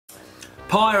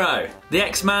PYRO, the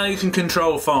X-Man who can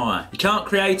control fire. You can't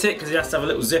create it because he has to have a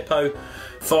little Zippo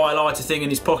firelighter thing in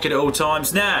his pocket at all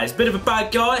times. Now, he's a bit of a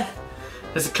bad guy.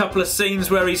 There's a couple of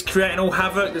scenes where he's creating all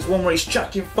havoc. There's one where he's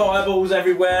chucking fireballs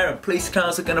everywhere and police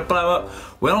cars are going to blow up.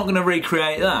 We're not going to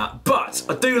recreate that, but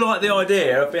I do like the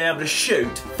idea of being able to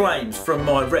shoot flames from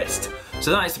my wrist.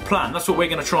 So that is the plan. That's what we're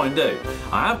going to try and do.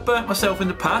 I have burnt myself in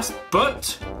the past,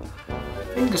 but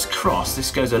fingers crossed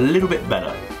this goes a little bit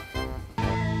better.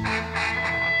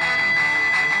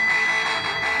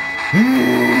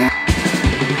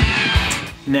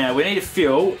 Now we need a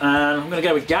fuel, and I'm going to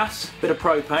go with gas, a bit of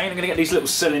propane. I'm going to get these little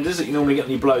cylinders that you normally get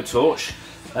on your blowtorch,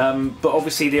 but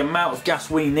obviously the amount of gas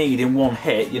we need in one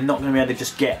hit, you're not going to be able to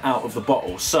just get out of the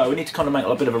bottle. So we need to kind of make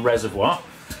a bit of a reservoir.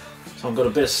 So I've got a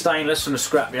bit of stainless from the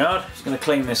scrapyard. Just going to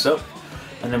clean this up,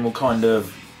 and then we'll kind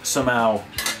of somehow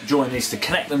join these to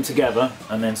connect them together,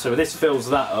 and then so this fills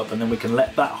that up, and then we can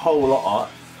let that whole lot out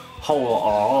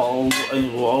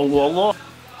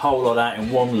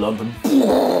in one lump and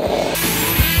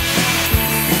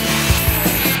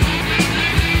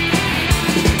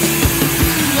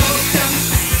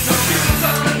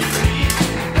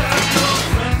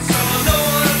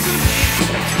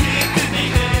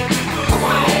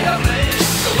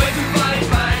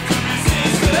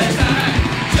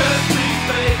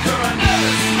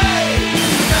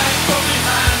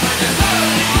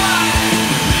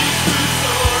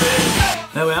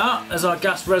there we are, there's our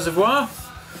gas reservoir,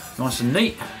 nice and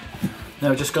neat. Now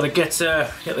we've just got to get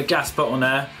the gas bottle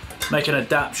now, make an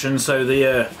adaptation so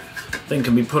the thing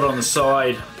can be put on the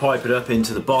side, pipe it up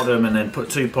into the bottom, and then put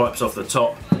two pipes off the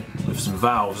top with some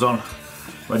valves on,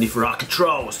 ready for our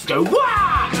controls to go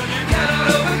wah!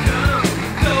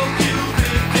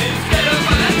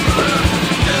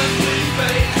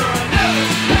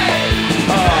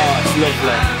 Oh, it's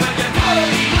lovely.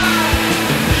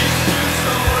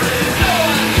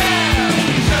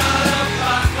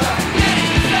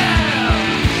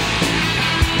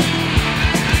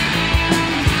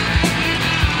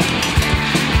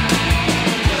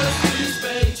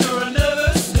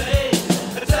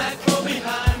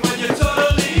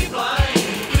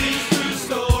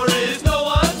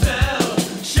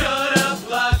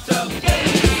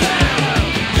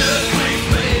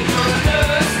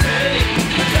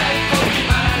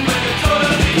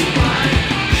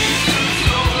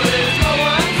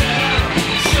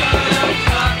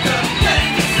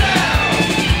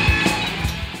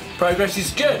 Progress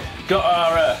is good. Got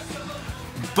our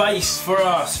base for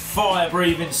our fire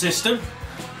breathing system.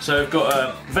 So we've got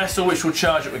a vessel which will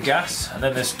charge it with gas, and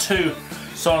then there's two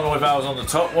solenoid valves on the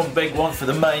top, one big one for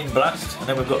the main blast, and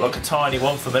then we've got like a tiny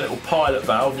one for the little pilot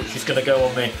valve which is going to go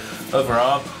on the other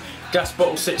arm. Gas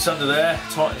bottle sits under there,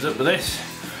 tightens up with this.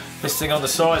 This thing on the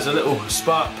side is a little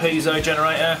spark piezo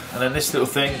generator, and then this little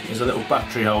thing is a little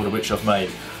battery holder which I've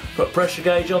made. Put a pressure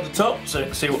gauge on the top so you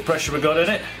can see what pressure we've got in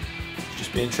it.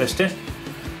 Just be interesting.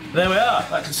 There we are.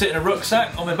 That can sit in a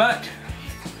rucksack on my back,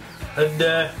 and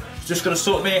just got to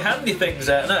sort me handy things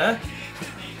out now.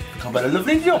 I've done a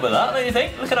lovely job of that, don't you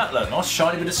think? Look at that, look, nice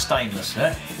shiny bit of stainless,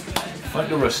 yeah?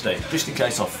 Won't go rusty, just in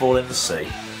case I fall in the sea.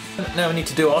 Now we need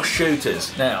to do our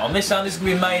shooters. Now on this hand, this is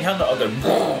going to be main hand that I'll go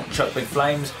chuck big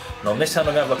flames, and on this hand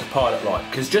I'm going to have like a pilot light,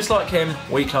 because just like him,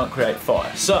 we can't create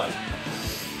fire. So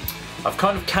I've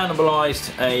kind of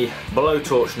cannibalised a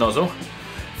blowtorch nozzle.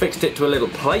 Fixed it to a little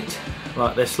plate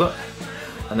like this, look,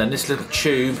 and then this little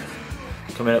tube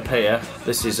coming up here,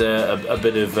 this is a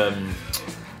bit of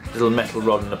little metal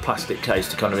rod in a plastic case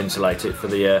to kind of insulate it for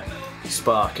the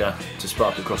sparker to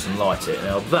spark across and light it.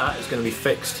 Now that is going to be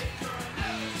fixed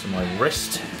to my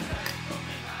wrist,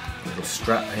 little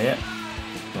strap here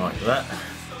like that,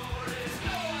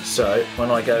 so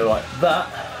when I go like that,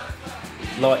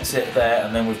 lights it there,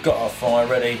 and then we've got our fire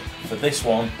ready for this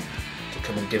one to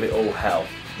come and give it all hell.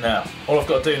 Now, all I've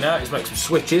got to do now is make some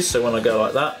switches, so when I go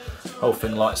like that, whole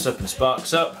thing lights up and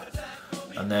sparks up,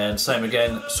 and then same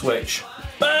again, switch,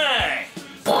 bang!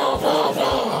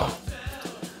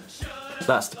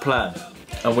 That's the plan.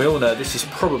 And we all know this is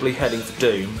probably heading for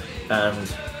doom,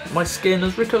 and my skin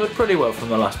has recovered pretty well from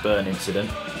the last burn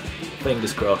incident.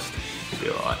 Fingers crossed, it'll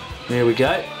be alright. Here we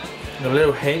go, got a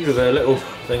little hinge with a little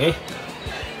thingy,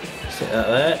 sit that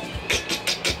there.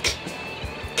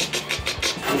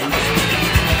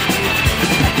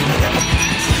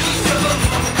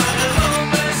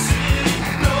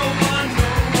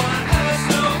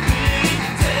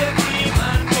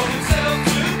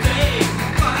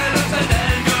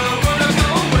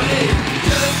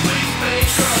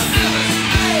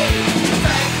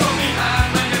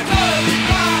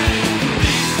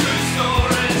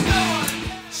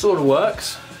 Sort of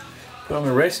works. Put it on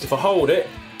my wrist. If I hold it,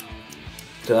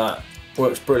 to that.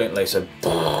 Works brilliantly. So,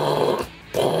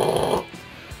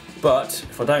 but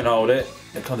if I don't hold it,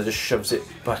 it kind of just shoves it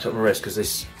back up my wrist because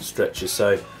this stretches.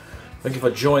 So I think if I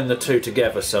join the two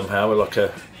together somehow with like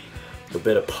a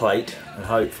bit of plate, and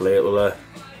hopefully it will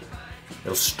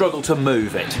it'll struggle to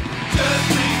move it.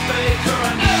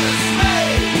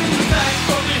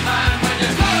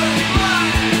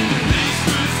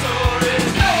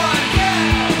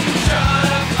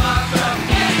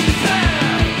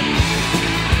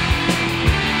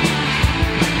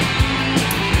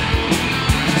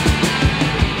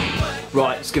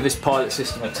 Right, let's give this pilot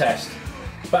system a test.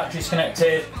 Batteries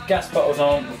connected, gas bottles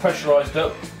on, pressurised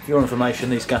up. For your information,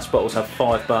 these gas bottles have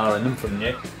 5 bar in them from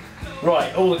new.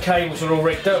 Right, all the cables are all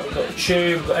rigged up. We've got the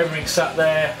tube, we've got everything sat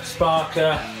there,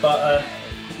 sparker, button.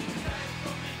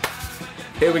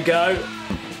 Here we go.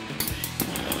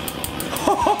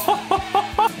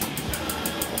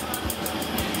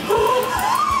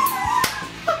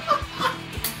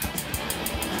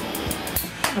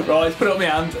 Right, let's put it on my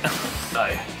hand.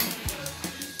 No.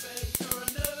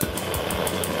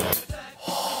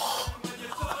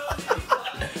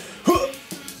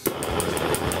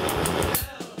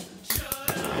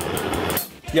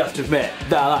 You have to admit,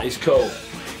 that is cool.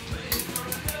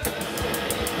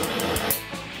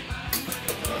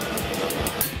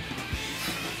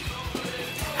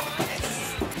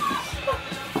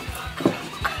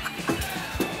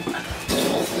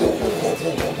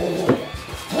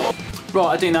 Right,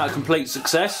 I think that's a complete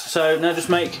success. So now just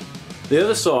make the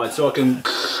other side so I can.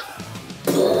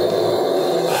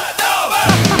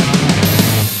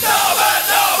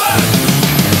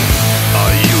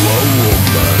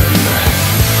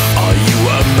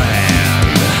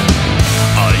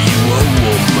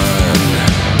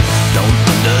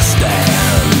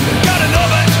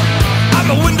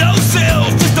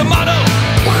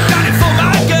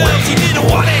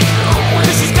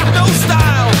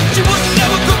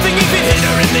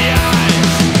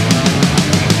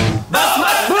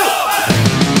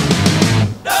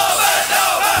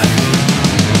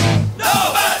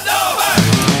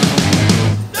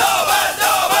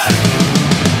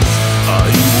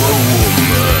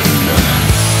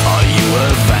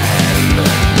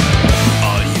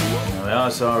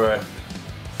 Our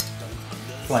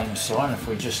flame sign. If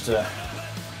we just a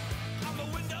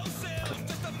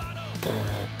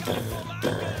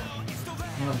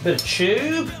bit of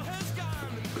tube,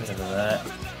 bit of that,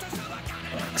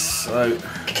 like so,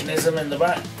 mechanism in the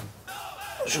back,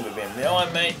 should be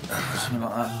behind me, something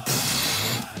like that.